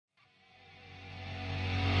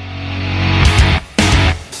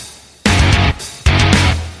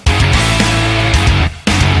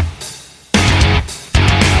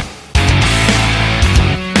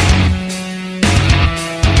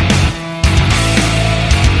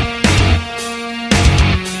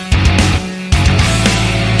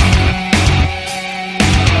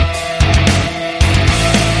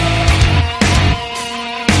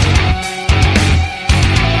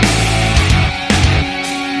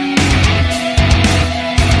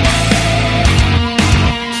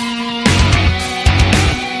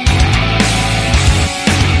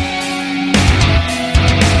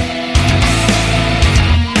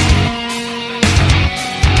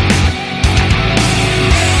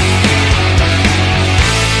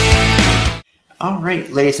All right,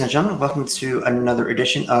 ladies and gentlemen, welcome to another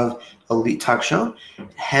edition of Elite Talk Show.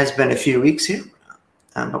 It has been a few weeks here,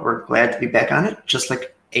 but we're glad to be back on it, just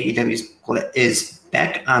like AEW is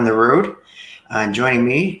back on the road. Joining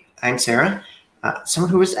me, I'm Sarah,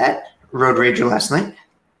 someone who was at Road Rager last night,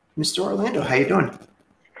 Mr. Orlando. How you doing?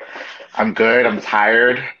 I'm good. I'm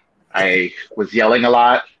tired. I was yelling a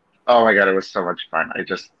lot. Oh my God, it was so much fun.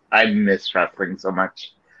 I miss wrestling so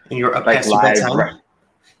much. And you were up Like past your live. bedtime?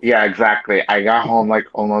 Yeah, exactly. I got home like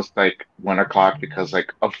almost like 1 o'clock because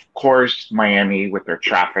like of course Miami with their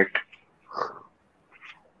traffic.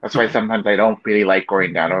 That's why sometimes I don't really like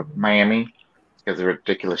going down to Miami because of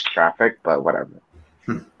ridiculous traffic, but whatever.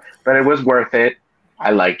 Hmm. But it was worth it. I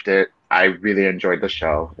liked it. I really enjoyed the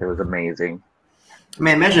show. It was amazing. I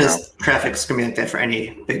mean, I imagine You know. this traffic's gonna be like that for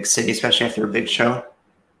any big city, especially after a big show.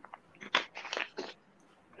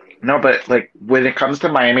 No, but like when it comes to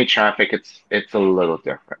Miami traffic, it's a little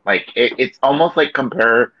different. Like it's almost like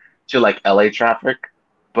compare to like LA traffic,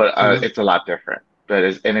 but Mhm. it's a lot different.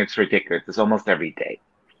 And it's ridiculous. It's almost every day,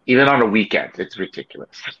 even on the weekends. It's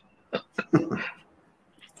ridiculous.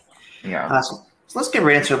 Yeah. So let's get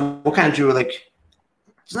right into it. What kind of drew like?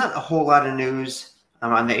 There's not a whole lot of news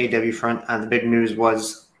on the AW front. The big news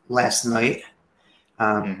was last night.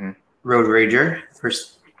 Uh, hmm Road Rager,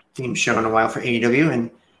 first theme show in a while for AEW, and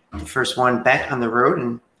the first one back on the road.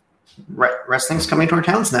 And wrestling's coming to our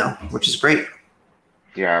towns now, which is great.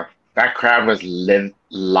 Yeah. That crowd was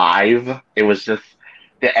live. It was just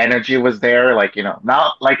the energy was there. Like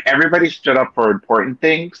not like everybody stood up for important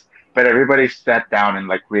things, but everybody sat down and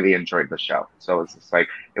like really enjoyed the show. So it's just like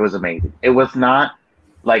it was amazing. It was not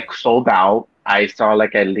like sold out. I saw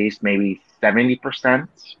like at least maybe 70%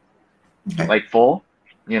 Okay. like full,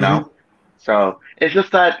 you Mm-hmm. know? So it's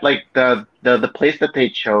just that like the place that they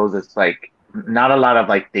chose is like not a lot of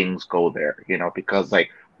like things go there, because like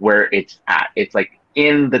where it's at, it's like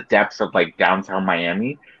in the depths of like downtown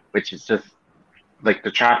Miami, which is just like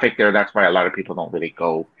the traffic there. That's why a lot of people don't really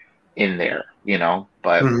go in there.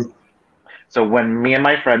 But Mm-hmm. so when me and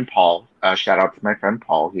my friend Paul, shout out to my friend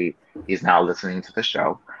Paul, he's now listening to the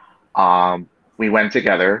show. We went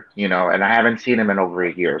together, and I haven't seen him in over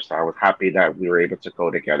a year, so I was happy that we were able to go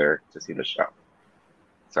together to see the show.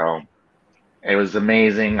 So it was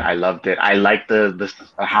amazing. I loved it. I liked the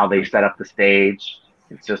how they set up the stage.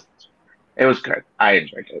 It's just it was good. I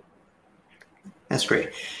enjoyed it. That's great.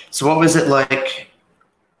 So, what was it like?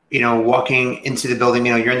 Walking into the building.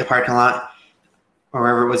 You're in the parking lot or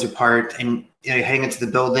wherever it was your part, and you're heading into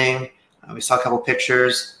the building. We saw a couple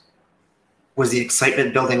pictures. Was the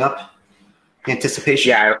excitement building up? The anticipation?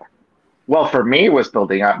 Yeah. Well, for me, it was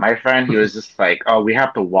building up. My friend, he was just like, "Oh, we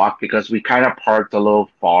have to walk because we kind of parked a little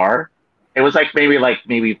far." It was like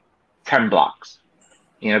maybe 10 blocks.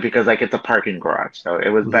 Because like it's a parking garage. So it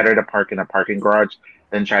was Mhm. better to park in a parking garage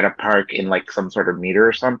than try to park in like some sort of meter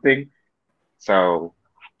or something. So,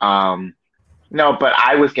 um, no, but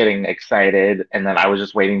I was getting excited and then I was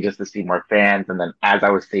just waiting just to see more fans. And then as I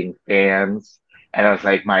was seeing fans, and it was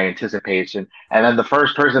like my anticipation. And then the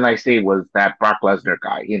first person I see was that Brock Lesnar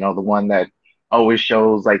guy, the one that always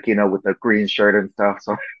shows like, with the green shirt and stuff.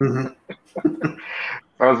 So, Mhm. so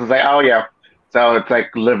I was just like, oh yeah. So it's like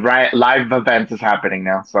live events is happening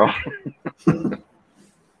now. So, mhm.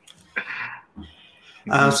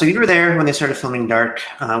 So you were there when they started filming Dark.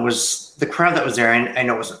 Was the crowd that was there? I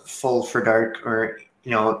know it wasn't full for Dark, or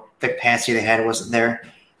the capacity they had wasn't there.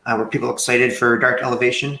 Were people excited for Dark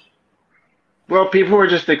Elevation? Well, people were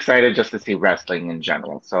just excited just to see wrestling in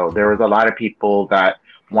general. So there was a lot of people that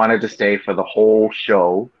wanted to stay for the whole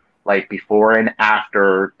show, like before and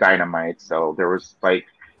after Dynamite. So there was like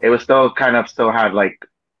it was still kind of still had like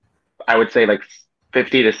I would say like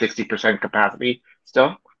 50 to 60% capacity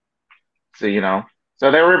still. So so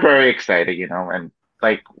they were very excited, and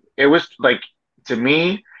like it was like to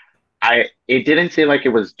me, it didn't seem like it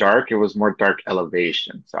was dark, it was more dark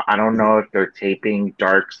elevation. So I don't know if they're taping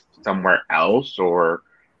dark somewhere else or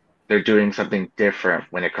they're doing something different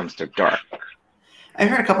when it comes to dark. I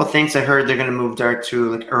heard a couple of things. I heard they're going to move Dark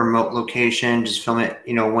to like a remote location, just film it,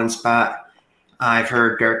 one spot. I've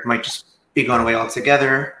heard Dark might just be going away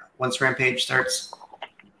altogether once Rampage starts.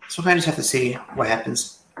 So I just have to see what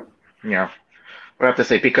happens. Yeah, I have to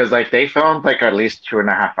say because like they filmed like at least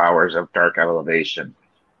 2.5 hours of dark elevation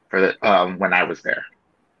for the when I was there.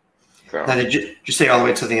 Now, So did you stay all the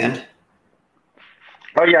way to the end?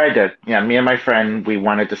 oh yeah, I did. Yeah, me and my friend we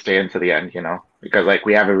wanted to stay into the end, because like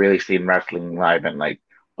we haven't really seen wrestling live in like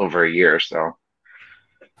over a year, so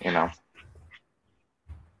you know.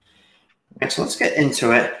 Right, so let's get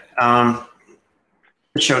into it.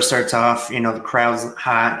 The show starts off, the crowd's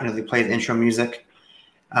hot, they play the intro music.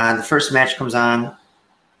 The first match comes on.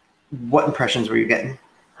 What impressions were you getting?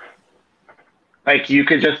 Like you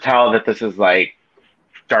could just tell that this is like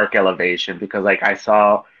Dark Elevation because like I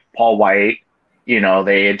saw Paul White,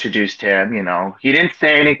 they introduced him, he didn't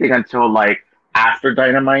say anything until like after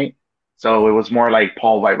Dynamite. So it was more like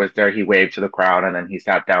Paul White was there, he waved to the crowd and then he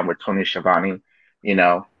sat down with Tony Schiavone,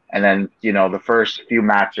 and then, the first few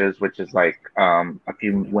matches, which is like a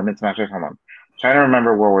few women's matches. Hold on. Trying to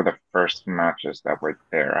remember where were the first matches that were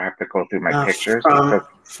there. I have to go through my pictures because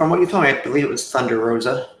From what you told me, I believe it was Thunder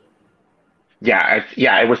Rosa. yeah,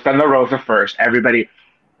 it was Thunder Rosa first. Everybody,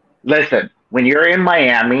 listen, when you're in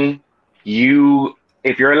Miami,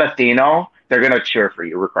 if you're a Latino, they're gonna cheer for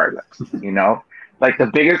you regardless. Like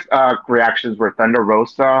the biggest reactions were Thunder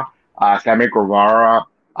Rosa, Sammy Guevara,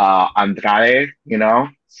 Andrade.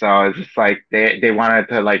 So it's just like they wanted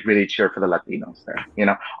to like really cheer for the Latinos there.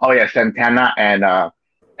 Oh yeah, Santana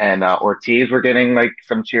and Ortiz were getting like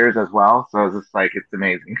some cheers as well. So it's just like it's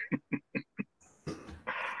amazing.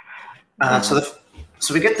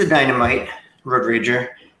 So we get the Dynamite Road Rager.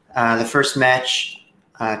 The first match,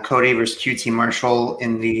 Cody versus QT Marshall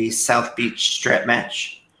in the South Beach strap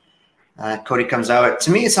match. Cody comes out.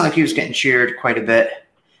 To me, it sounded like he was getting cheered quite a bit.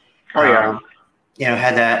 Oh yeah.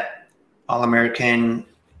 Had that All-American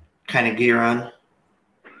kind of gear on.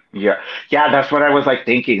 Yeah, that's what I was like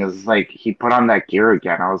thinking. Is like he put on that gear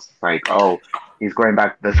again. I was like, oh, he's going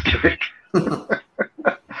back to this gimmick.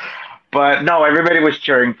 But no, everybody was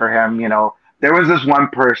cheering for him. There was this one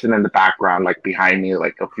person in the background, like behind me,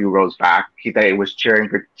 like a few rows back. They was cheering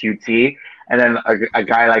for QT, and then a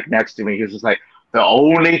guy like next to me, he was just like, the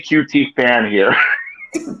only QT fan here.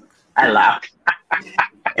 I laughed.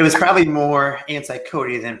 It was probably more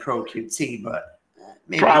anti-Cody than pro QT, but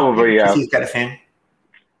maybe probably yeah. QT's got a fan.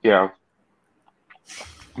 Yeah.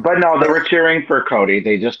 But no, they were cheering for Cody.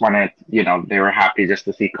 They just wanted, they were happy just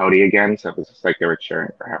to see Cody again. So it was just like they were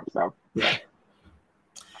cheering for him. So yeah.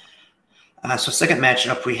 So second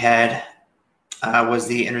matchup we had was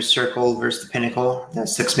the Inner Circle versus the Pinnacle, the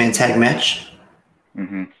 6-man tag match.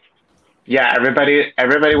 Mm-hmm. Yeah,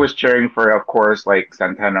 everybody was cheering for, of course, like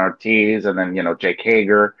Santana Ortiz and then Jake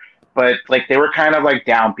Hager, but like they were kind of like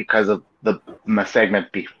down because of the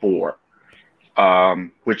segment before,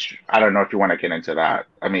 which I don't know if you want to get into that.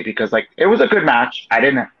 I mean, because like it was a good match. I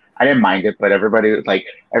didn't mind it, but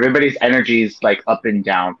everybody's energy is like up and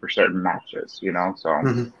down for certain matches,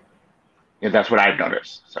 So yeah, that's what I've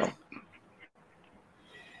noticed. So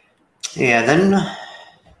yeah, then I'm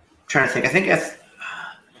trying to think.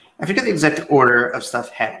 I forget the exact order of stuff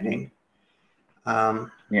happening.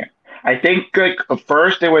 Yeah, I think like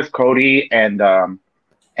first it was Cody and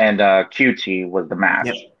QT was the match.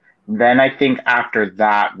 Yep. Then I think after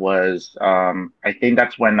that was I think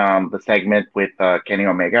that's when the segment with Kenny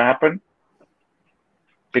Omega happened,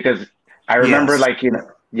 because I remember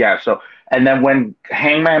yes. So and then when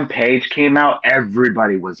Hangman Page came out,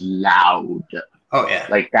 everybody was loud. Oh yeah,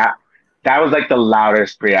 like that was like the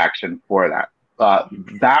loudest reaction for that.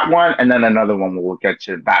 That one, and then another one we'll get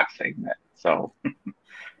to that segment. So,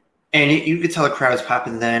 and you could tell the crowd was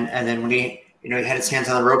popping then, and then when he had his hands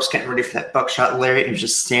on the ropes, getting ready for that buckshot lariat, he was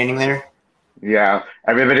just standing there. Yeah,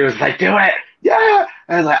 everybody was like, "Do it, yeah!"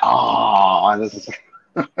 And I was like, "Oh, this is."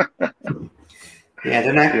 Yeah,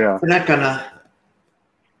 they're not gonna,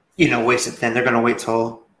 waste it. Then they're gonna wait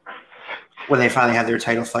till when they finally have their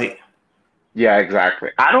title fight. Yeah, exactly.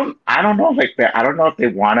 I don't know I don't know if they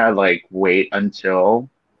want to like wait until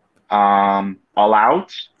All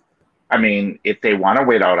Out. I mean, if they want to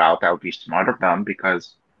wait All Out, that would be smart of them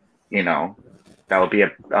because that would be a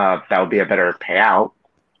better payout,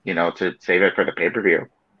 to save it for the pay-per-view.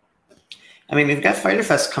 I mean, we've got Fyter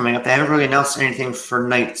Fest coming up. They haven't really announced anything for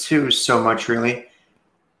night 2 so much, really.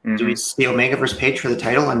 Mm-hmm. Do we see Omega versus Page for the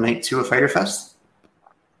title on night 2 of Fyter Fest?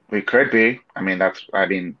 We could be.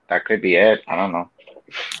 That could be it. I don't know.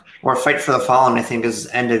 Or Fight for the Fallen, I think, is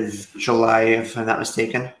end of July, if I'm not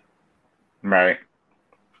mistaken. Right.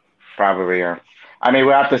 Probably, yeah. I mean,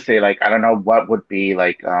 we'll have to see. Like, I don't know what would be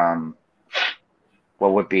like.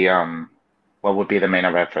 What would be the main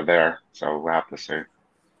event for there? So we'll have to see.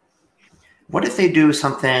 What if they do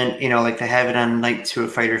something, like they have it on night 2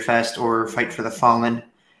 of Fyter Fest or Fight for the Fallen?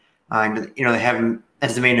 They have them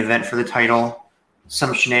as the main event for the title.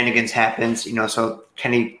 Some shenanigans happens, so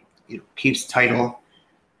Kenny keeps the title,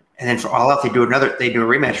 and then for All Out they do a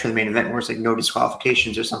rematch for the main event where it's like no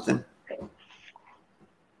disqualifications or something.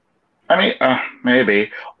 I mean, maybe,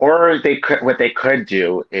 or what they could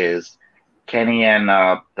do is Kenny and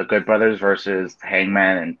the Good Brothers versus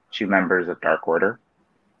Hangman and 2 members of Dark Order.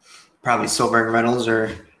 Probably Silver and Reynolds,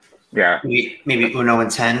 or yeah, maybe Uno and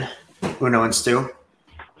 10, Uno and Stu.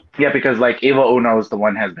 Yeah, because like Evil Uno is the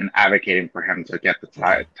one has been advocating for him to get the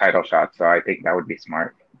title shot, so I think that would be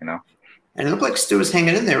smart, you know. And it looked like Stu was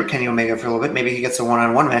hanging in there with Kenny Omega for a little bit. Maybe he gets a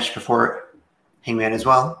one-on-one match before Hangman as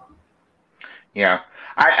well. Yeah,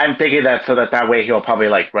 I'm thinking that so that way he'll probably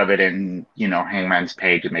like rub it in, you know, Hangman's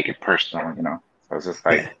page and make it personal, you know. So it's just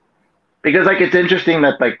like Yeah. because like it's interesting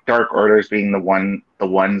that like Dark Order is being the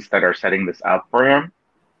ones that are setting this up for him.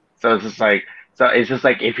 So it's just like so it's just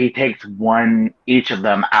like if he takes one each of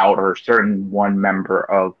them out or certain one member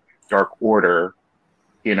of Dark Order,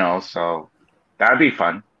 you know, so that'd be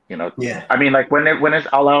fun, you know. Yeah. I mean, like when it's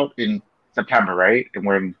all out in September, right?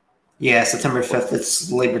 And Yeah, September 5th. It's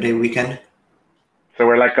Labor Day weekend. so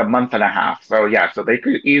we're like a month and a half. So yeah, so they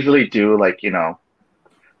could easily do like you know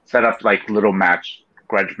set up like little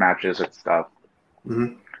grudge matches and stuff,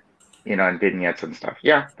 Mm-hmm. you know, and vignettes and stuff.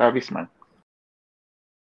 Yeah, that would be smart.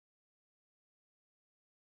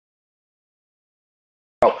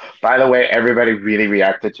 Oh, by the way, everybody really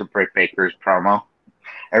reacted to Britt Baker's promo.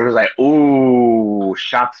 Everyone's like, "Ooh,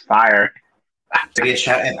 shots fired!" Get a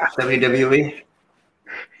shot at WWE.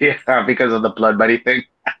 Yeah, because of the blood money thing.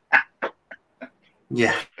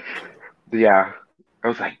 Yeah. Yeah, I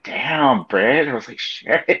was like, "Damn, Britt!" I was like,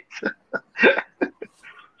 "Shit."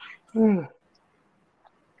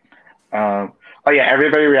 Oh yeah,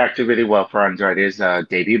 everybody reacted really well for Andrade's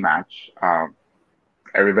debut match.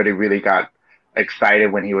 Everybody really got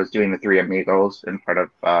excited when he was doing the Three Amigos in front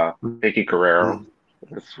of Vicky Guerrero. Mhm.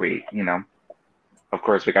 It was sweet, you know. Of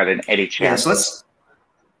course, we got an Eddie Yeah. chant. So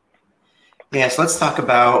let's talk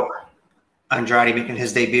about Andrade making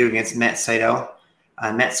his debut against Matt Sydal.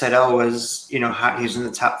 Matt Sydal was, hot. He was in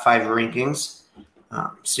the top 5 rankings.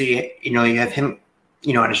 So you have him,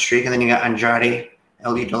 on a streak, and then you got Andrade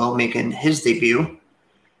El Idolo making his debut.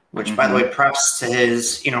 Which, by the Hmm. way, props to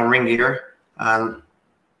his, ring gear. I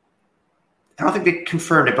don't think they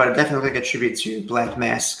confirmed it, but it definitely looked like a tribute to Black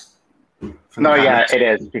Mask from the No, yeah, comics. it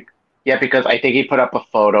is. Yeah, because I think he put up a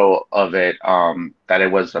photo of it, that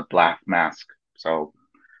it was a black mask.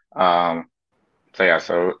 Um, so yeah,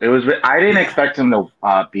 so it was. I didn't Yeah. expect him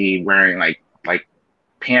to be wearing like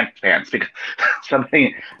pants because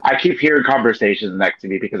something I keep hearing conversations next to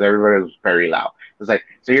me because everybody was very loud. It's like,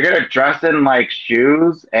 so you're gonna dress in like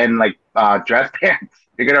shoes and like dress pants?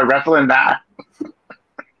 You're gonna wrestle in that?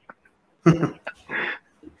 I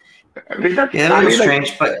mean, that's. Yeah, that was a I little mean, like,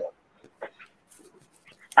 strange, but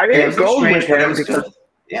I mean, yeah, it it was a little goes with strange, but it him was because, good.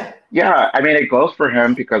 Yeah. yeah, I mean, it goes for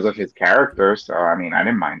him because of his character. So I mean, I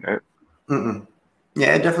didn't mind it. Mm-mm.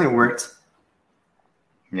 Yeah, it definitely worked.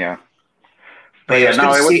 Yeah, but But yeah, it yeah, was good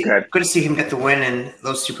no, to it was see good. good to see him get the win and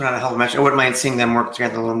those two put on a hell of a match. I wouldn't mind seeing them work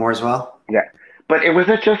together a little more as well. Yeah, but it was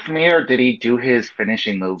it just me or did he do his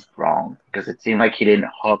finishing move wrong? Because it seemed like he didn't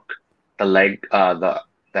hook the leg, the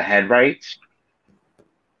head right.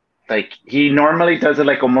 Like he normally does it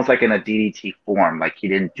like almost like in a DDT form. Like he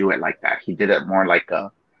didn't do it like that. He did it more like a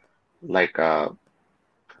like a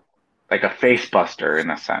face buster in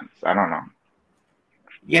a sense. I don't know.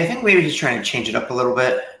 Yeah, I think maybe he's trying to change it up a little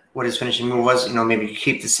bit. What his finishing move was, maybe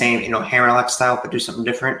keep the same, hammerlock style, but do something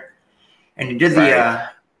different. And he did Right.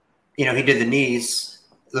 he did the knees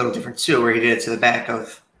a little different too, where he did it to the back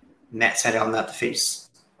of Matt Sydal, not the face.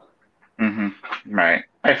 Right.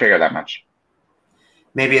 I figured that much.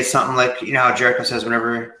 Maybe it's something like how Jericho says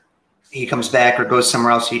whenever he comes back or goes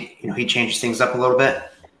somewhere else, he changes things up a little bit.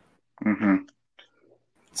 Hmm.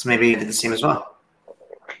 So maybe he did the same as well.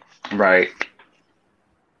 Right.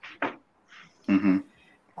 Hmm.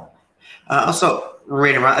 Also,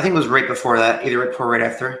 right around, I think it was right before that, either right before or right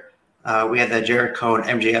after, we had the Jericho and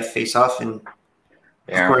MJF face off, and of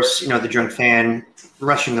Yeah. course, the drunk fan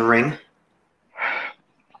rushing the ring.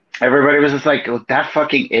 Everybody was just like, "Oh, that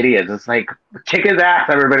fucking idiot." It's like, kick his ass.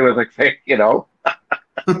 Everybody was like, saying, you know.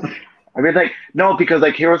 I mean, like, no, because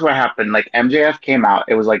like, here's what happened. Like, MJF came out.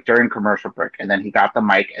 It was like during commercial break, and then he got the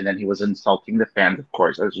mic, and then he was insulting the fans, of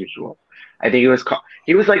course, as usual. I think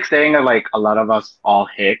he was like saying that like a lot of us all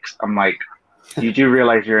hicks. I'm like, you do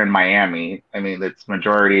realize you're in Miami. I mean, it's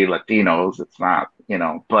majority Latinos. It's not, you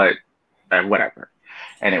know, but whatever.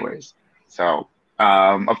 Anyways, so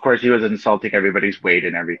of course he was insulting everybody's weight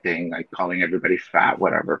and everything, like calling everybody fat,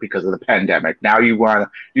 whatever, because of the pandemic. Now you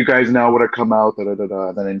guys now want to come out, da, da, da,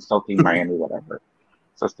 da, then insulting Miami, whatever.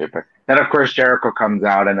 So stupid. Then of course Jericho comes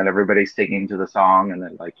out, and then everybody's singing to the song, and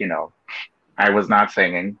then like I was not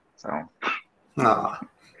singing, so Aw.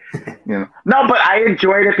 no, but I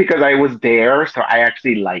enjoyed it because I was there, so I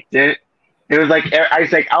actually liked it. It was like I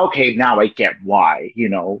was like, okay, now I get why,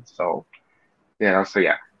 so. So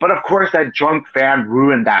yeah. But of course, that drunk fan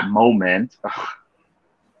ruined that moment. Ugh,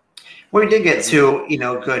 We did get two,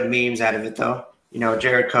 good memes out of it, though.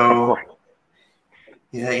 Jericho.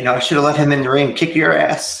 Yeah, I should have let him in the ring, kick your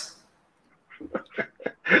ass.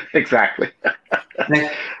 Exactly.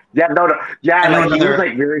 I Yeah, no. Yeah, know like he was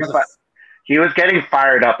like very. He was getting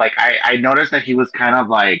fired up. Like I noticed that he was kind of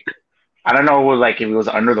like I don't know, like if he was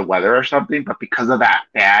under the weather or something, but because of that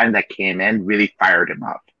fan that came in, really fired him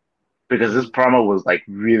up. Because this promo was like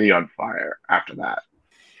really on fire after that.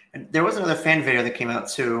 There was another fan video that came out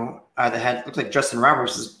too that had looked like Justin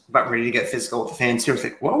Roberts is about ready to get physical with the fans too. It's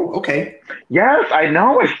like, whoa, okay. Yes, I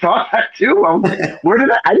know. I saw that too. I was like, where did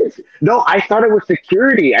I didn't. No, I thought it was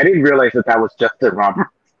security. I didn't realize that was Justin Roberts.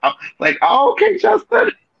 I was like, oh, okay,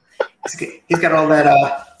 Justin. He's got all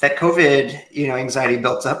that COVID, anxiety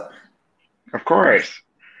built up. Of course.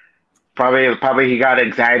 Probably he got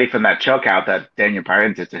anxiety from that choke out that Daniel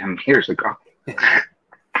Bryan did to him years ago.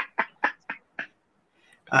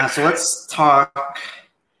 So let's talk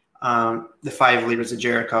the 5 leaders of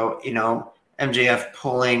Jericho. MJF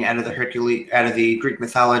pulling out of the Greek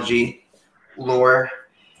mythology lore.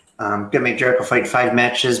 Gonna make Jericho fight 5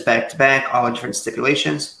 matches back to back, all in different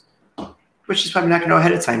stipulations, which is probably not gonna know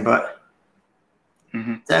ahead of time, but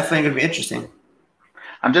definitely gonna be interesting.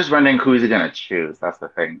 I'm just wondering who is he gonna choose. That's the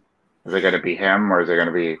thing. Is it gonna be him or is it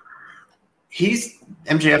gonna be?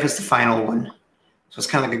 MJF is the final one. So it's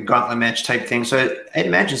kind of like a gauntlet match type thing. So I'd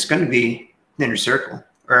imagine it's going to be the Inner Circle,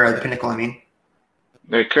 or the Pinnacle, I mean.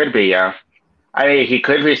 It could be, yeah. He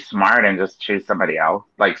could be smart and just choose somebody else,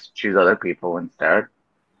 like choose other people instead.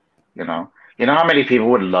 You know how many people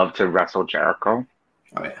would love to wrestle Jericho?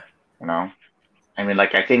 Oh, yeah. I mean,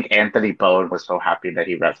 like, I think Anthony Bowen was so happy that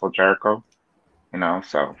he wrestled Jericho,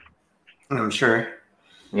 so. I'm sure.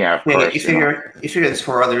 Yeah, of course. You figure there's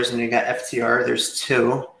 4 others, and you got FTR, there's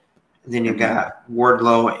 2. And then you've got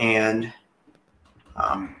Wardlow and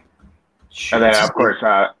then of course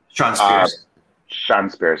Shawn Spears. Shawn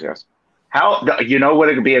Spears, yes. What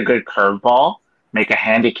it could be a good curveball? Make a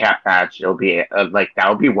handicap match. It'll be that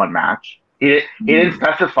would be one match. He didn't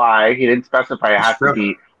specify. He didn't specify it has to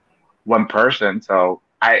be one person. So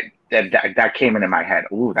that came into my head.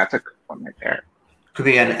 Ooh, that's a good one right there. Could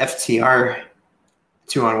be an FTR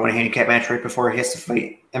 2-on-1 handicap match right before he has to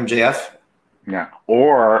fight MJF. Yeah,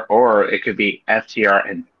 or it could be FTR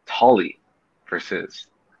and Tully versus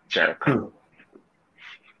Jericho.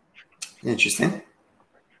 Interesting.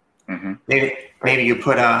 Maybe you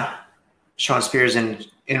put Shawn Spears in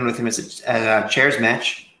with him as a chairs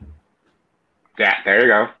match. Yeah, there you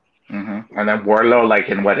go. And then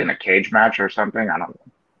Wardlow in a cage match or something. I don't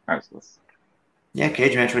know. Yeah,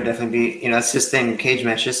 cage match would definitely be that's his thing. Cage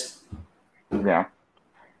matches. Yeah.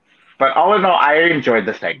 But all in all, I enjoyed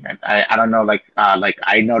the segment. I don't know,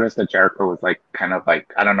 I noticed that Jericho was kind of I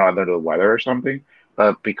don't know, under the weather or something.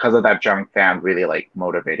 But because of that drunk fan, really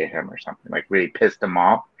motivated him or something, really pissed him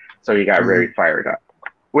off. So he got very fired up,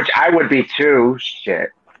 which I would be too. Shit.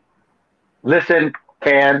 Listen,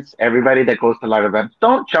 fans, everybody that goes to live events,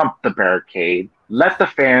 don't jump the barricade. Let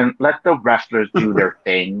the wrestlers do their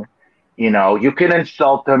thing. You can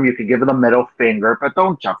insult them, you can give them the middle finger, but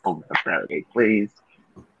don't jump over the barricade, please.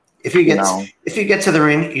 If you get to the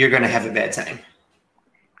ring, you're going to have a bad time.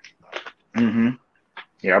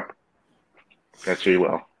 Yep. Yes, you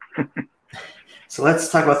will. So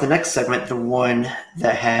let's talk about the next segment, the one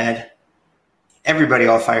that had everybody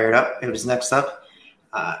all fired up. It was next up.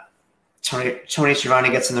 Tony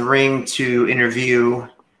Schiavone gets in the ring to interview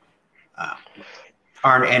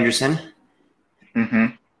Arn Anderson.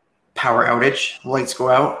 Power outage. Lights go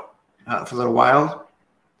out for a little while.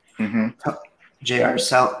 JR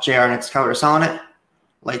and Excalibur selling it.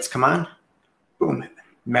 Lights come on. Boom.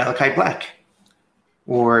 Malachi Black.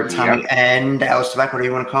 Or Tommy and Aleister Black, whatever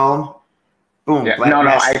you want to call him. Boom. Yeah. No,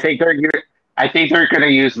 I think they're going to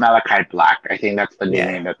use Malachi Black. I think that's the new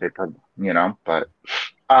name that they put, but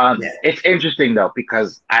it's interesting though,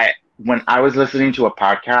 because when I was listening to a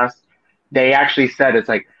podcast, they actually said it's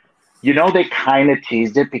they kind of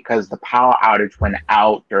teased it because the power outage went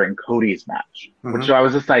out during Cody's match, which I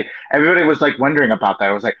was just everybody was wondering about that.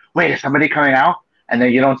 I was wait, is somebody coming out? And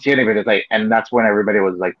then you don't see anybody. It's and that's when everybody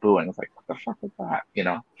was booing. It's what the fuck is that?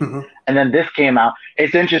 And then this came out.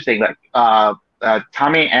 It's interesting.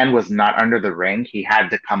 Tommy End was not under the ring. He had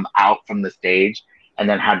to come out from the stage and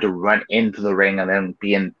then had to run into the ring and then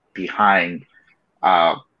be in behind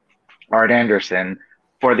Arn Anderson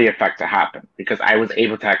for the effect to happen, because I was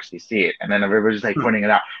able to actually see it. And then everybody's pointing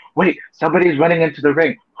it out. Wait, somebody's running into the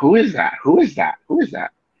ring. Who is that? Who is that? Who is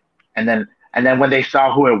that? And then when they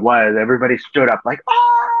saw who it was, everybody stood up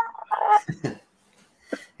ah!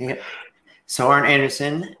 Yeah. So Arn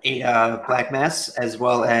Anderson ate Black Mass as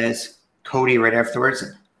well as Cody right afterwards.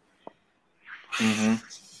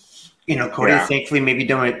 Cody Yeah. thankfully maybe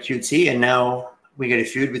done with QT, and now we get a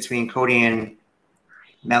feud between Cody and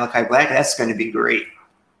Malachi Black. That's going to be great.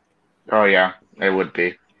 Oh yeah, it would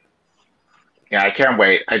be. Yeah, I can't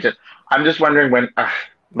wait. I'm just wondering when.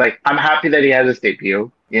 Like, I'm happy that he has his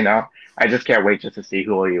debut. I just can't wait just to see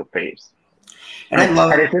who he'll face. And I And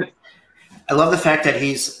love if it's I love the fact that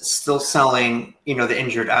he's still selling, the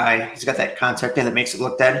injured eye. He's got that contact in that makes it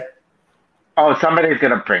look dead. oh, somebody's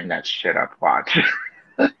gonna bring that shit up. Watch.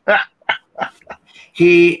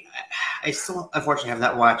 He, I still unfortunately have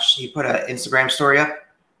not watched. He put an Instagram story up,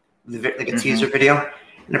 like a hmm teaser video,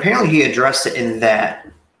 and apparently he addressed it in that,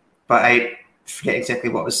 but I forget exactly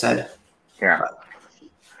what was said. Yeah. But,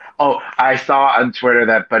 Oh, I saw on Twitter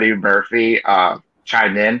that Buddy Murphy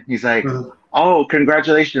chimed in. He's like, mhm. "Oh,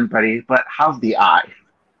 congratulations, buddy, but how's the eye?"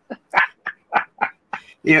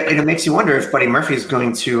 And it makes you wonder if Buddy Murphy is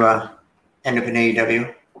going to end up in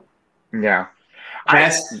AEW. Yeah. I mean,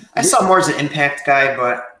 I I saw more as an Impact guy,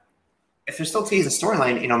 but if they're still teasing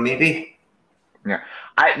storyline, maybe. yeah.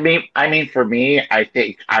 I mean, for me, I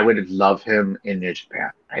think I would love him in New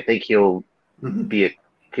Japan. I think Mhm. be a,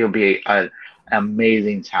 he'll be an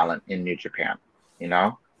amazing talent in New Japan. You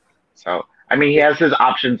know. So I mean, he has his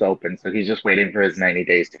options open, so he's just waiting for his 90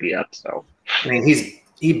 days to be up. So. I mean,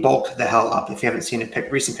 he bulked the hell up. If you haven't seen a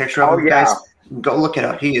recent picture of Oh him, yeah. guys, go look it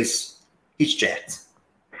up. He's jacked.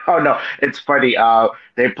 Oh no, it's funny.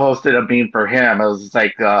 They posted a meme for him. It was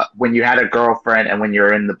like when you had a girlfriend and when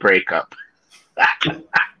you're in the breakup.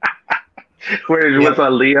 Where it was Yep. a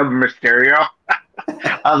Liam Mysterio.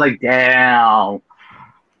 I was like, damn.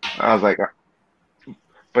 I was like,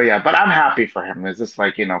 but yeah, but I'm happy for him. It's just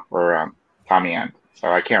like for Tommy End. So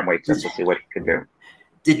I can't wait just to see what he could do.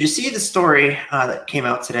 Did you see the story that came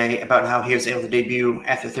out today about how he was able to debut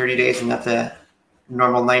after 30 days and not the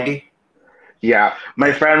normal 90? Yeah,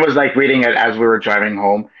 my friend was like reading it as we were driving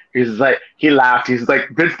home. He laughed. He's like,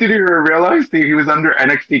 Vince didn't even realize that he was under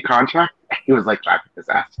NXT contract. He was like laughing his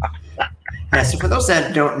ass off. Yeah, so for those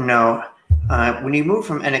that don't know, when you move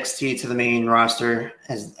from NXT to the main roster,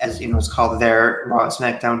 as it's called there, Raw and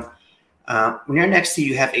SmackDown, when you're in NXT,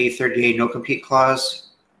 you have a 30-day no-compete clause.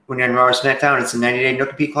 When you're in Raw or SmackDown, it's a 90-day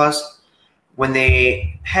no-compete clause. When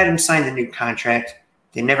they had him sign the new contract,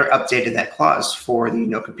 they never updated that clause for the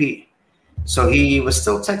no-compete. So he was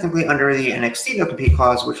still technically under the NXT no-compete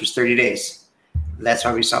clause, which was 30 days. That's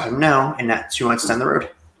why we saw him now and not 2 months down the road.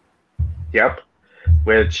 Yep.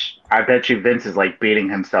 Which I bet you Vince is like beating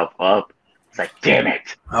himself up. It's like, damn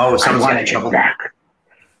it. Oh, I someone's getting in wanted him trouble. back.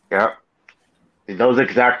 Yep. Those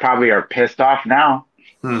exec probably are pissed off now.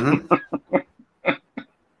 Mm-hmm.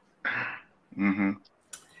 hmm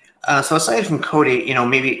So aside from Cody,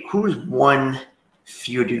 maybe who's one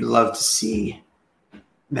feud you'd love to see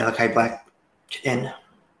Malachi Black in?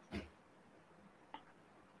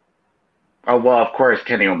 Oh, well, of course,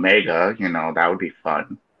 Kenny Omega, that would be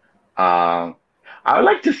fun. Uh, I would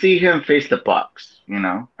like to see him face the Bucks.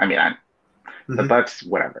 I mean, the Mm-hmm. Bucks,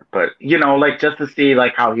 whatever. But, like just to see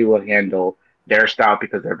like how he will handle their style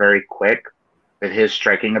because they're very quick with his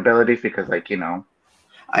striking abilities because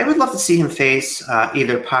I would love to see him face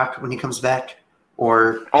either Pac when he comes back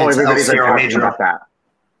or oh, Penta El everybody's like Zero talking Major. about that.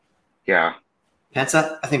 Yeah.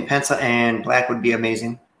 Penta, I think Penta and Black would be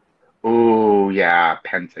amazing. Ooh, yeah,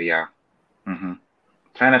 Penta, yeah.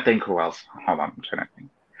 Trying to think who else. Hold on, I'm trying to think.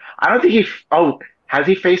 I don't think oh, has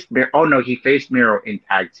he faced Miro? Oh no, he faced Miro in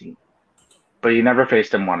tag team, but he never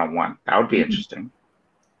faced him one on one. That would be interesting.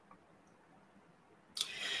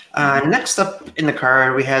 Next up in the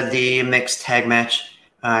card, we had the mixed tag match.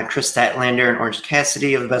 Chris Statlander and Orange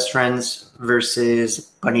Cassidy of the Best Friends versus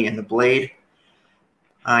Bunny and the Blade.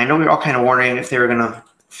 I know we were all kind of wondering if they were going to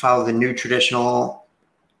follow the new traditional,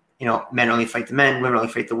 men only fight the men, women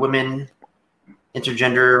only fight the women,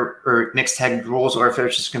 intergender or mixed tag rules, or if it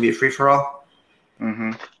was just going to be a free-for-all.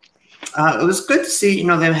 hmm It was good to see,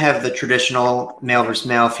 them have the traditional male versus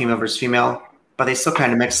male, female versus female, but they still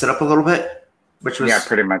kind of mixed it up a little bit, which was Yeah,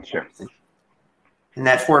 pretty much. Yeah. and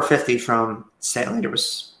that 450 from Statlander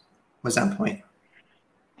was on point.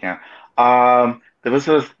 Yeah.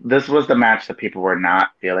 This was the match that people were not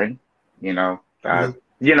feeling. Mhm.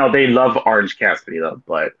 They love Orange Cassidy though,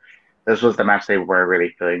 but this was the match they were really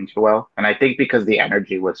feeling too well. And I think because the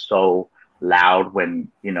energy was so loud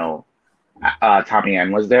when Tommy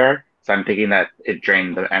N was there, so I'm thinking that it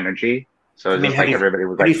drained the energy. So I it's mean, just like everybody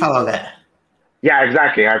was how do like, you follow that? yeah,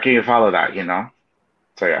 exactly. How can you follow that?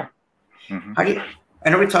 So yeah. hmm How do you? I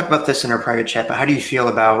know we talked about this in our private chat, but how do you feel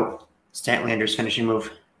about Statlander's finishing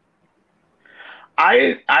move?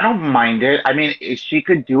 I don't mind it. I mean, if she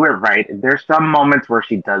could do it right. There's some moments where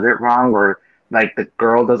she does it wrong, where like the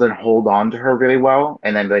girl doesn't hold on to her really well,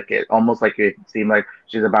 and then like it almost like it seemed like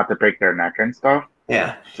she's about to break their neck and stuff.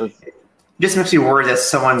 Yeah. So It just makes me worried that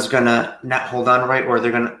someone's gonna not hold on right, or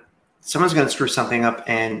someone's gonna screw something up,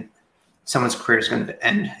 and someone's career is gonna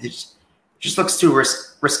end. It just looks too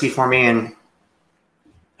risky for me, and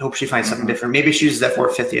I hope she finds something different. Maybe she uses that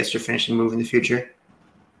 450 as her finishing move in the future.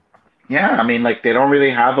 yeah, I mean, like they don't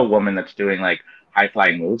really have a woman that's doing like high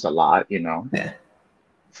flying moves a lot, Yeah.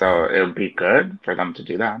 So it would be good for them to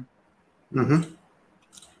do that. Mm-hmm.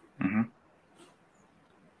 Hmm.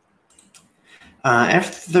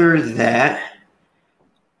 After that,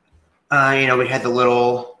 we had the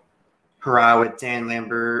little hurrah with Dan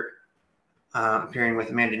Lambert appearing with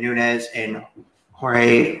Amanda Nunes and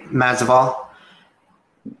Jorge Masvidal.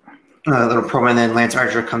 A little promo, and then Lance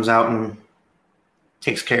Archer comes out and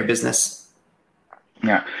takes care of business.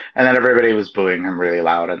 Yeah, and then everybody was booing him really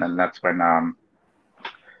loud, and then that's when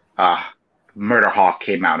Murder Hawk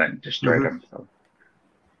came out and destroyed him. So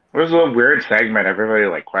it was a weird segment. Everybody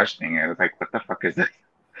like questioning it. It was like, what the fuck is this?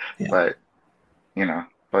 Yeah. But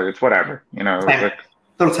but it's whatever. It was like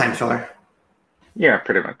Little time filler. yeah,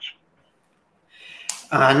 pretty much.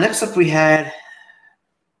 Next up, we had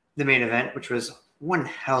the main event, which was one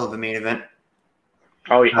hell of a main event.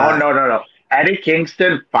 Oh no! Eddie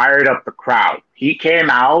Kingston fired up the crowd. He came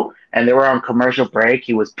out and they were on commercial break.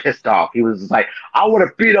 He was pissed off. He was like, "I want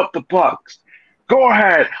to beat up the Bucks. Go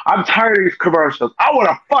ahead. I'm tired of these commercials. I want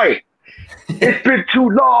to fight. It's been too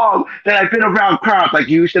long that I've been around crowds." Like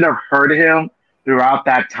you should have heard him throughout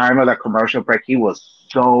that time of the commercial break. He was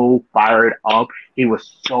so fired up. He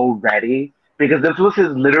was so ready because this was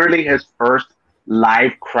literally his first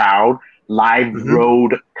live crowd, live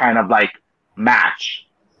road kind of like match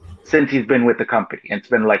since he's been with the company. It's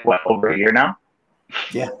been like what, over a year now?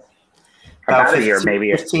 Yeah. About a year,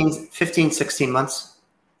 maybe 15, 16 months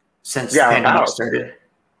since the pandemic started.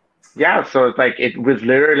 Yeah, so it's like it was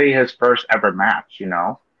literally his first ever match, and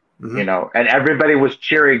everybody was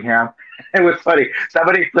cheering him. It was funny.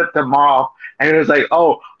 Somebody flipped him off, and it was like,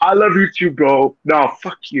 "Oh, I love you too, bro. No,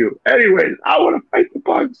 fuck you. Anyways, I want to fight the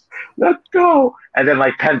Bucks. Let's go." And then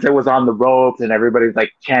like Penta was on the ropes, and everybody's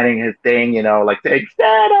like chanting his thing, like saying,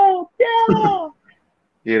 "Stand up,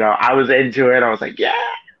 yeah." I was into it. I was like, "Yeah,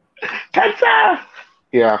 Penta."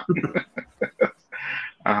 Yeah.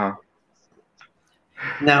 Uh-huh.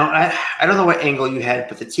 Now, I don't know what angle you had,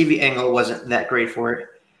 but the TV angle wasn't that great for it.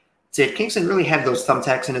 Did Kingston really have those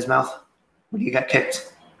thumbtacks in his mouth when he got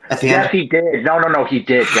kicked at the end? Yes, he did. No, he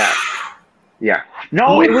did. Yeah. Yeah.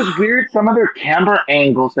 No, it was weird. Some of their camera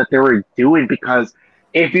angles that they were doing because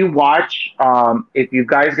if you watch, if you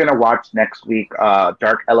guys gonna watch next week,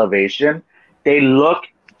 Dark Elevation, they look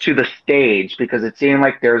to the stage because it seemed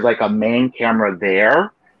like there's like a main camera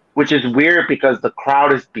there, which is weird because the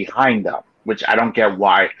crowd is behind them, which I don't get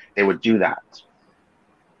why they would do that.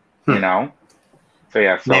 So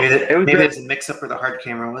yeah, so maybe there's a mix-up where the hard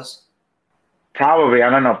camera was. Probably, I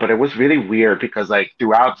don't know, but it was really weird because like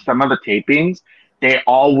throughout some of the tapings, they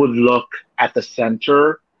all would look at the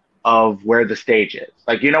center of where the stage is.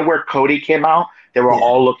 Like where Cody came out, they were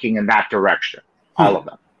all looking in that direction, all of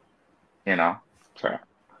them. So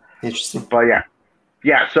Interesting. But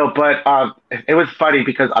yeah. So but it was funny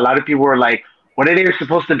because a lot of people were like, "What are they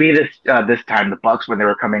supposed to be this time?" The Bucks when they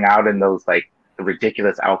were coming out in those like the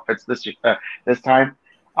ridiculous outfits this time.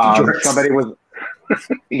 Somebody was.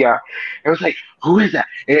 Yeah, it was like, who is that?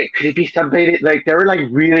 Could it be somebody? Like they were like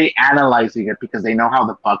really analyzing it because they know how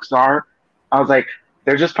the Bucks are. I was like,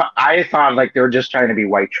 I thought like they were just trying to be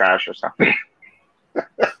white trash or something.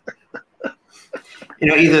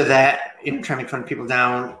 Either that, trying to make fun of people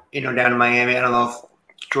down in Miami. I don't know if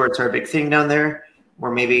jorts are a big thing down there,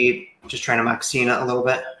 or maybe just trying to mock Cena a little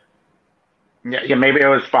bit. Yeah, maybe it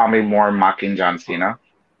was probably more mocking John Cena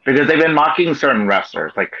because they've been mocking certain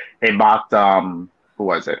wrestlers. Like they mocked who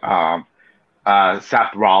was it?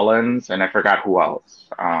 Seth Rollins, and I forgot who else.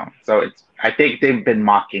 So I think they've been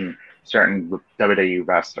mocking certain WWE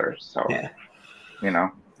wrestlers. So yeah,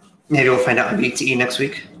 maybe we'll find out on BTE next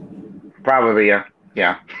week. Probably,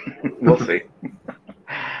 yeah. We'll see.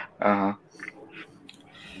 But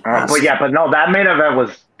no, that main event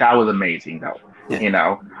was amazing though.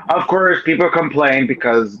 Yeah. Of course, people complained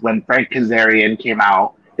because when Frank Kazarian came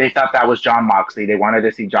out, they thought that was Jon Moxley. They wanted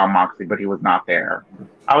to see Jon Moxley, but he was not there.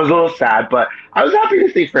 I was a little sad, but I was happy to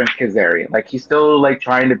see Frank Kazarian. Like he's still like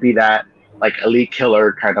trying to be that like elite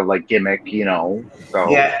killer kind of like gimmick, So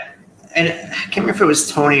yeah, and I can't remember if it was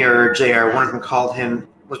Tony or JR. One of them called him,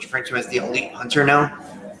 was referring to him as the elite hunter now.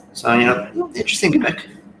 So interesting gimmick.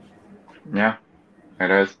 Yeah, it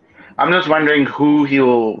is. I'm just wondering who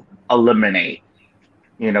he'll eliminate.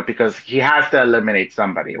 because he has to eliminate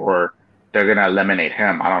somebody, or they're gonna eliminate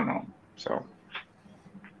him. I don't know. So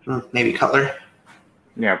Maybe Cutler.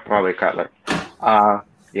 yeah, probably Cutler.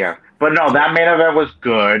 Yeah, but no, that main event was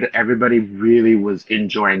good. Everybody really was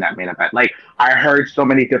enjoying that main event. Like I heard so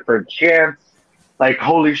many different chants. Like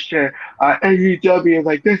holy shit, AEW,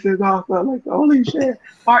 like this is awesome. Like holy shit,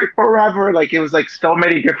 fight forever. Like it was like so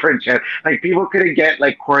many different chants. Like people couldn't get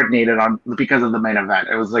like coordinated on because of the main event.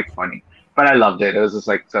 It was like funny, but I loved it. It was just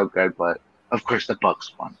like so good. But of course, the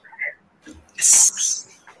Bucks won.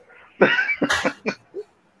 Yes.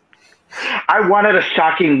 I wanted a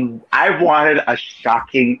shocking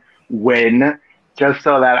win just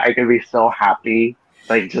so that I could be so happy,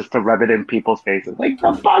 like just to rub it in people's faces. Like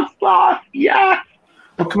the Bucks lost, yeah.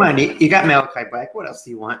 Well, come on, you got Malachi Black. What else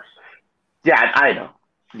do you want? Yeah, I know.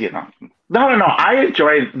 No. I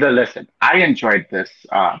enjoyed this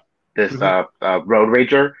Road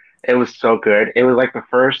Rager. It was so good. It was like the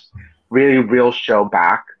first really real show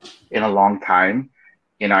back in a long time.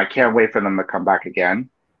 I can't wait for them to come back again.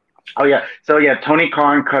 Oh yeah. So yeah, Tony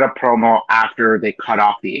Khan cut a promo after they cut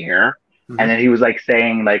off the air, and then he was like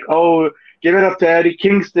saying like, "Oh, give it up to Eddie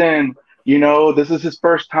Kingston. This is his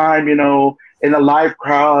first time, in a live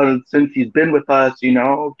crowd since he's been with us.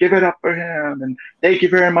 Give it up for him. And thank you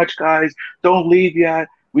very much, guys. Don't leave yet.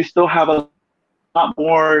 We still have a lot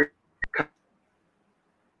more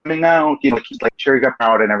coming out. He's like cheering up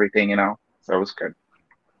crowd and everything. So it was good.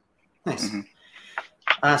 Nice.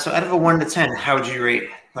 So out of a 1 to 10, how would you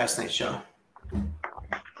rate last night's show?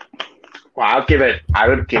 Well, I would give it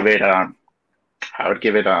a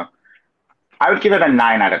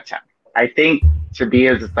 9 out of 10. I think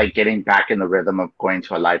Tobias is like getting back in the rhythm of going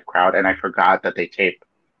to a live crowd, and I forgot that they tape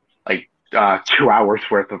like 2 hours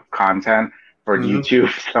worth of content for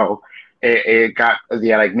YouTube. So it got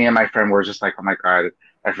like me and my friend were just like, oh my god,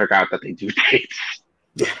 I forgot that they do tapes.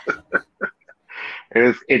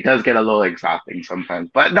 It does get a little exhausting sometimes,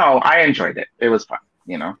 but no, I enjoyed it. It was fun,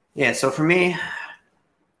 Yeah. So for me,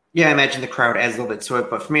 I imagine the crowd adds a little bit to it,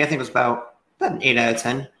 but for me, I think it was about an 8 out of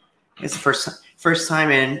 10. It's the first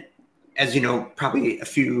time in, as you know, probably a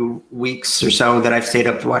few weeks or so that I've stayed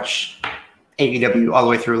up to watch AEW all the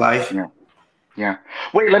way through live. Yeah.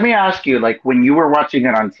 Wait, let me ask you, like when you were watching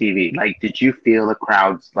it on TV, like did you feel the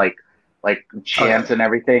crowds like chants and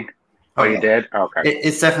everything? Oh, you did? Okay.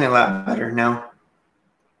 It's definitely a lot better now.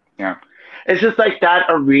 Yeah. It's just like that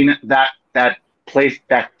arena, that place,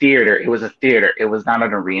 that theater. It was a theater. It was not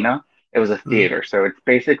an arena. It was a theater. So it's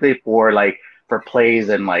basically for plays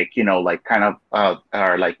and like kind of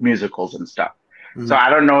or like musicals and stuff. So I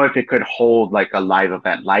don't know if it could hold like a live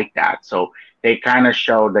event like that. So they kind of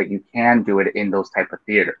showed that you can do it in those type of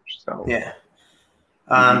theaters. So yeah.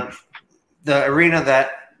 The arena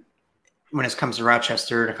that when it comes to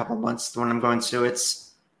Rochester in a couple of months, the one I'm going to,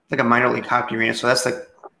 it's like a minor league hockey arena. So that's like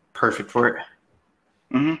perfect for it.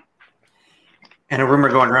 And a rumor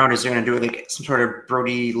going around is they're going to do like some sort of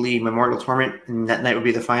Brody Lee Memorial Tournament, and that night would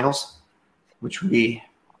be the finals, which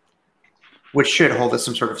should hold us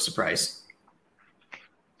some sort of surprise.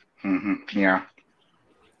 Yeah.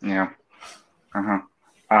 Do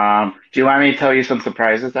you want me to tell you some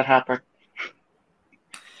surprises that happened?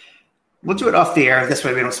 We'll do it off the air. This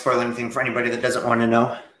way we don't spoil anything for anybody that doesn't want to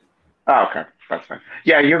know. Oh, okay. That's fine.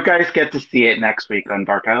 Yeah, you guys get to see it next week on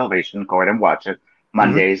Dark Elevation. Go ahead and watch it.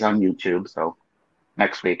 Mondays on YouTube. So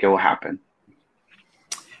next week it will happen.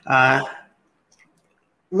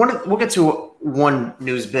 We'll get to one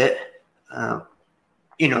news bit.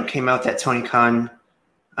 It came out that Tony Khan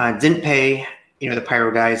didn't pay, the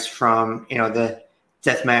Pyro guys from, the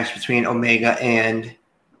death match between Omega and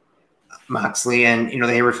Moxley, and,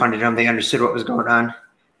 they refunded them. They understood what was going on.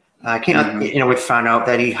 Came out, we found out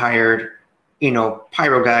that he hired,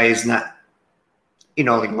 Pyro guys, not,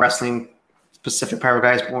 like wrestling specific Pyro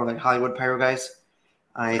guys, but more like Hollywood Pyro guys.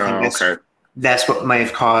 I think that's what might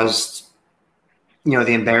have caused,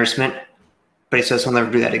 the embarrassment. But he says he'll never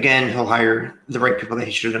do that again. He'll hire the right people that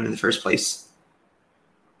he should have done in the first place.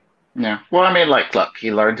 Yeah. Well, I mean, look,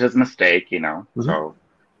 he learned his mistake, so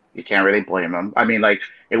you can't really blame him. I mean,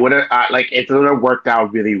 it would have, if it would have worked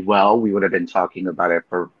out really well, we would have been talking about it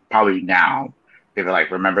for probably now. People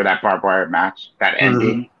remember that barbed wire match, that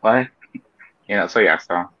ending? What? So yeah,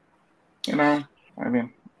 I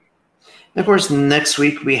mean. And of course, next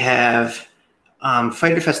week we have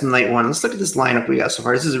Fyter Fest Night 1. Let's look at this lineup we got so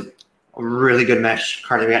far. This is a really good match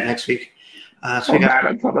card that we got next week. I'm so mad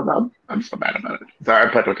about it. Sorry, I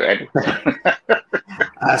put it.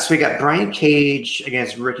 So we got Brian Cage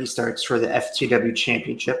against Ricky Starks for the FTW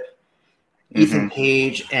Championship. Ethan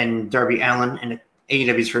Page and Darby Allin in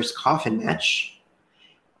AEW's first coffin match.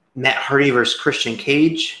 Matt Hardy versus Christian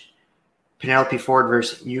Cage, Penelope Ford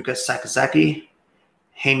versus Yuka Sakazaki,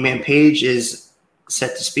 Hangman Page is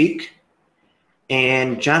set to speak,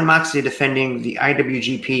 and John Moxley defending the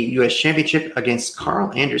IWGP US Championship against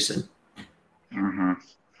Carl Anderson. Mm-hmm.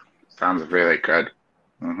 Sounds really good.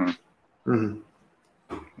 Mm-hmm.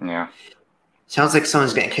 Mm-hmm. Yeah. Sounds like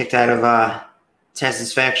someone's getting kicked out of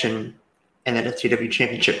Taz's faction in that FTW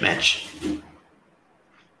Championship match.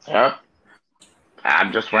 Yep.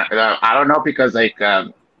 I'm just I don't know because I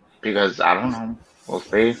don't know. We'll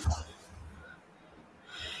see.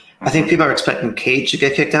 I think people are expecting Cage to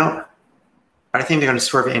get kicked out. But I think they're going to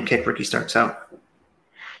swerve and kick Ricky Starks out.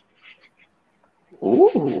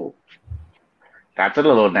 Ooh. That's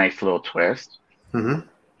a nice little twist. Mm-hmm.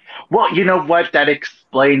 Well, you know what? That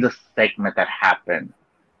explains the segment that happened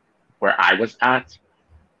where I was at.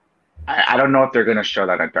 I don't know if they're going to show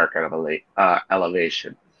that at Dark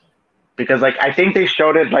Elevation. Because, like, I think they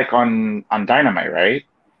showed it, like, on Dynamite, right?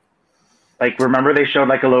 Like, remember they showed,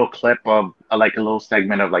 like, a little clip of, like, a little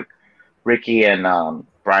segment of, like, Ricky and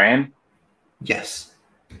Brian? Yes.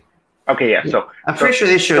 Okay, yeah. So I'm pretty sure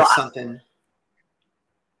they showed something.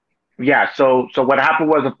 Yeah, so what happened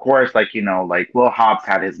was, of course, like, you know, like Will Hobbs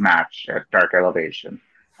had his match at Dark Elevation.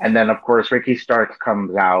 And then, of course, Ricky Starks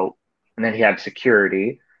comes out, and then he had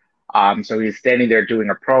security. So he's standing there doing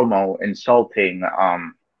a promo insulting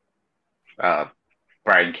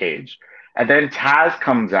Brian Cage. And then Taz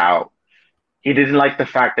comes out. He didn't like the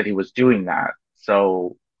fact that he was doing that.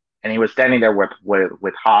 So, and he was standing there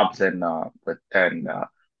with Hobbs and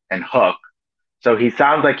Hook. So he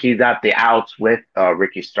sounds like he's at the outs with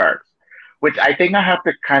Ricky Starks, which I think I have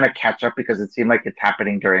to kind of catch up because it seemed like it's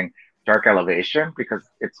happening during Dark Elevation because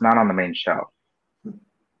it's not on the main show.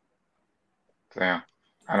 So yeah,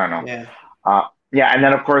 I don't know. Yeah. Yeah, and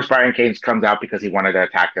then of course Brian Cage comes out because he wanted to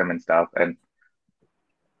attack him and stuff,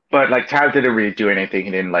 but like Taz didn't really do anything.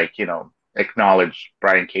 He didn't like acknowledge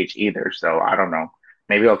Brian Cage either. So I don't know.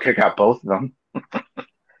 Maybe I'll kick out both of them.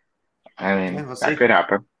 I mean, Yeah, we'll that see. could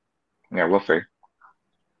happen. Yeah, we'll see.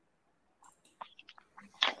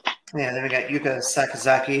 Yeah, then we got Yuka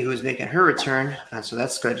Sakazaki, who's making her return, so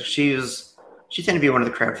that's good. She tended to be one of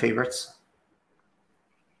the crowd favorites.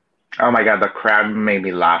 Oh my god, the crowd made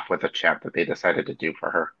me laugh with the chant that they decided to do for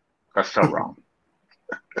her. That's so wrong.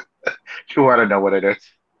 You want to know what it is?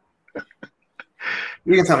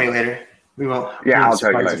 You can tell me later. We will. Yeah, I'll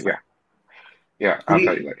tell you later. Yeah, I'll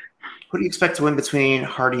tell you later. Who do you expect to win between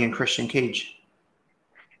Hardy and Christian Cage?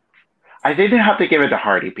 I think they have to give it to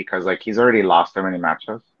Hardy because like he's already lost so many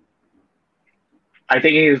matches. I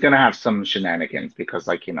think he's gonna have some shenanigans because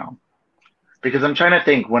because I'm trying to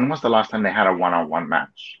think when was the last time they had a one-on-one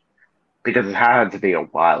match? Because it had to be a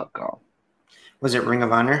while ago. Was it Ring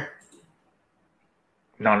of Honor?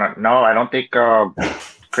 No, I don't think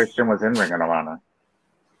Christian was in Ring of Honor.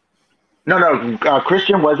 No,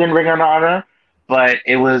 Christian was in Ring of Honor, but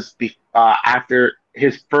it was after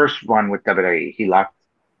his first run with WWE. He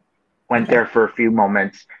went there for a few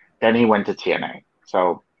moments, then he went to TNA.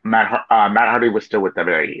 So Matt Hardy was still with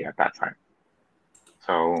WWE at that time.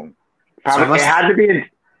 So probably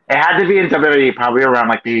it had to be in WWE probably around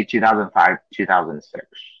like maybe 2005, 2006.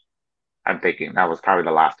 I'm thinking that was probably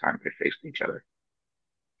the last time they faced each other.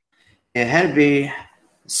 It had to be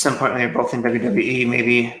some point when they were both in WWE,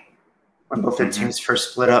 maybe when both their teams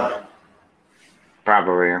first split up.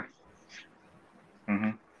 Probably.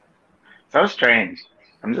 So strange.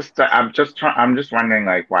 I'm just wondering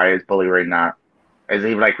like why is Bully Ray not? Is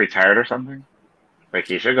he like retired or something? Like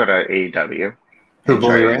he should go to AEW. Who,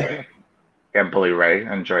 Bully Ray? Yeah, Bully Ray.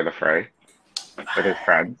 Enjoy the fray with his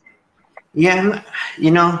friends. Yeah,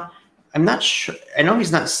 I'm not sure. I know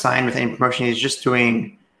he's not signed with any promotion. He's just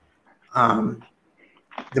doing the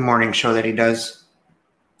morning show that he does.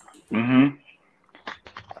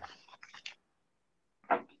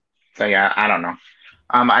 So yeah, I don't know.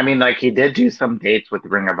 I mean, like he did do some dates with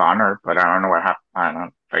Ring of Honor, but I don't know what happened. I don't know.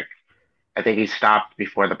 Like, I think he stopped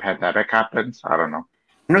before the pandemic happened. So I don't know.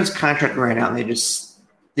 I know his contract ran out, and they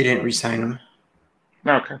didn't re-sign him.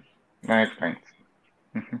 Okay, nice, thanks.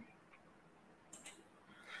 I'm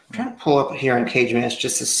trying to pull up here on Cage Match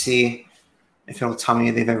just to see if it'll tell me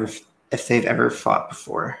if they've ever fought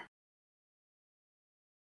before.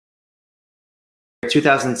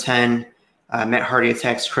 2010, Matt Hardy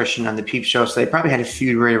attacks Christian on the Peep Show, so they probably had a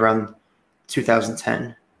feud right around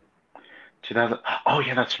 2010. 2000. Oh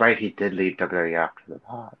yeah, that's right. He did leave WWE after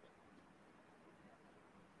that.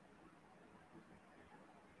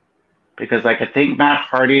 Because like I think Matt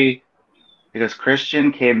Hardy, because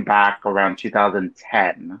Christian came back around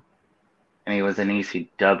 2010, and he was in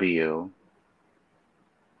ECW.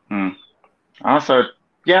 Also,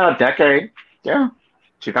 Yeah, a decade. Yeah,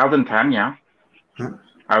 2010. Yeah, Hmm.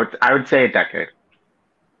 I would say a decade.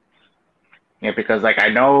 Yeah, because like I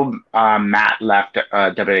know Matt left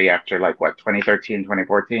WWE after like what 2013,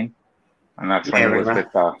 2014, and that's when Yeah, he right was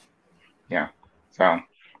with around. yeah. So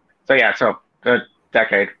yeah, so a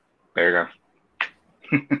decade. There you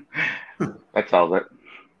go. Hmm. That's all of it.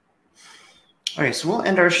 Okay, so we'll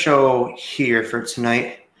end our show here for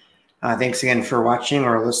tonight. Thanks again for watching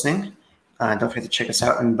or listening. Don't forget to check us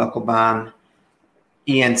out on Buckle Bomb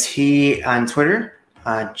ENT on Twitter.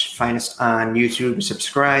 Find us on YouTube,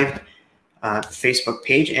 subscribe, Facebook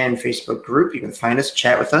page, and Facebook group. You can find us,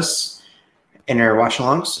 chat with us in our watch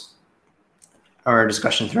alongs or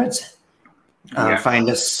discussion threads. Yes. Find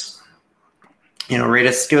us, rate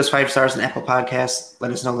us, give us 5 stars on Apple Podcasts.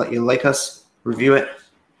 Let us know that you like us, review it.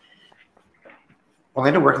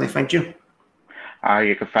 Orlando, where can they find you?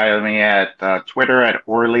 You can follow me at Twitter at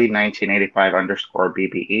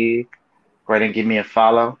Orly1985_BBE. Go ahead and give me a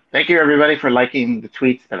follow. Thank you, everybody, for liking the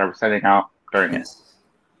tweets that I was sending out during Yes.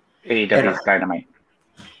 And, AEW's Dynamite.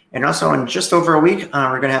 and also, in just over a week,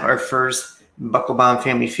 we're going to have our first Buckle Bomb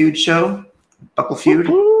Family Feud show, Buckle Feud.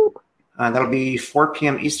 Woo-hoo! That'll be 4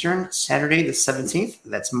 p.m. Eastern, Saturday the 17th.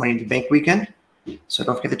 That's Money in the Bank weekend. So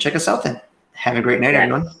don't forget to check us out then. Have a great night, Yes.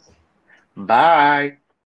 everyone. Bye.